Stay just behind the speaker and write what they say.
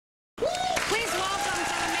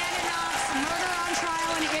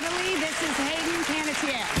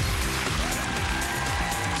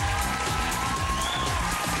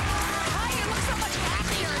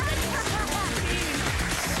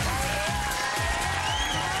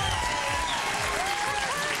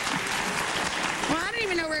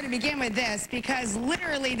begin with this because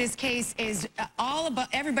literally this case is all about,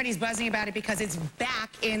 everybody's buzzing about it because it's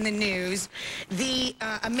back in the news. The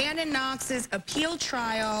Amanda Knox's appeal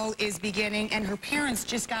trial is beginning, and her parents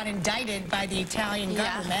just got indicted by the Italian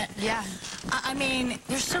government. Yeah. I mean,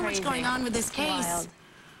 there's so much going on with this case. Wild.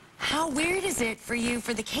 How weird is it for you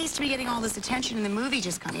for the case to be getting all this attention and the movie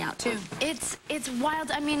just coming out too? It's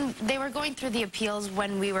wild. I mean, they were going through the appeals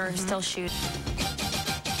when we were still shooting.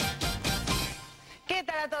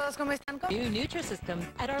 New Nutrisystem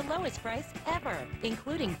at our lowest price ever,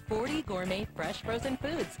 including 40 gourmet fresh frozen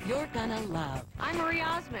foods you're gonna love. I'm Marie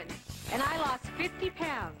Osmond, and I lost 50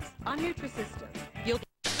 pounds on Nutrisystem. You'll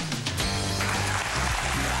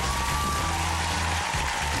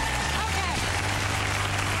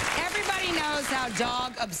Knows how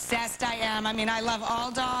dog obsessed I am. I mean, I love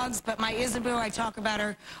all dogs, but my Isabeau, I talk about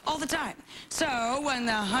her all the time. So when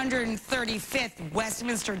the 135th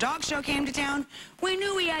Westminster Dog Show came to town, we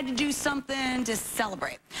knew we had to do something to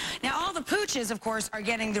celebrate. Now, all the pooches, of course, are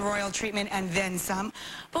getting the royal treatment and then some.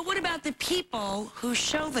 But what about the people who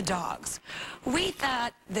show the dogs? We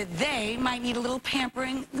thought that they might need a little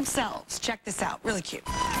pampering themselves. Check this out. Really cute.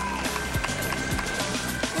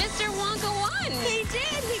 Mr. Wonka won. He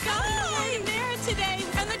did. He got the merit today,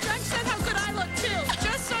 and the judge said how good I look too.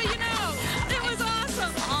 Just so you know, it was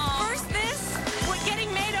awesome. First this,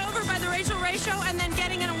 getting made over by the racial ratio, and then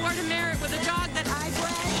getting an award of merit with a dog that I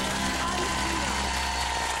bred.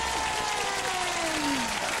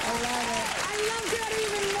 I love it. I love that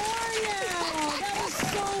even more now. That was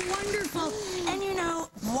so wonderful. And you know,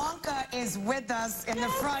 Wonka is with us in the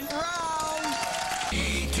front row.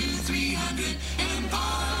 82300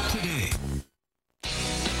 Empire today.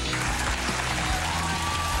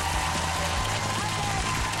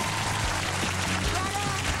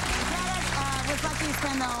 Was lucky to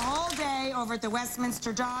spend the whole day over at the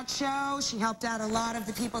Westminster Dog Show. She helped out a lot of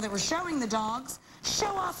the people that were showing the dogs show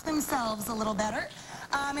off themselves a little better.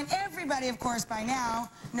 And everybody, of course, by now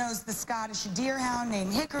knows the Scottish Deerhound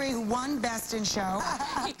named Hickory, who won Best in Show.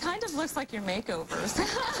 He kind of looks like your makeovers.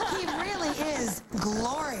 He really is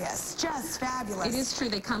glorious, just fabulous. It is true.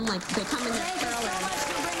 They come in their Thank you so much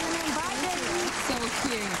for bringing them in. Bye, So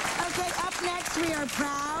cute. okay, up next, we are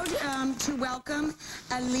proud to welcome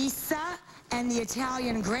Elisa and the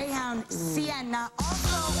Italian Greyhound Sienna.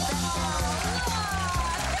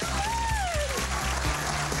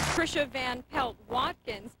 Trisha Van Pelt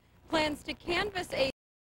Watkins plans to canvass a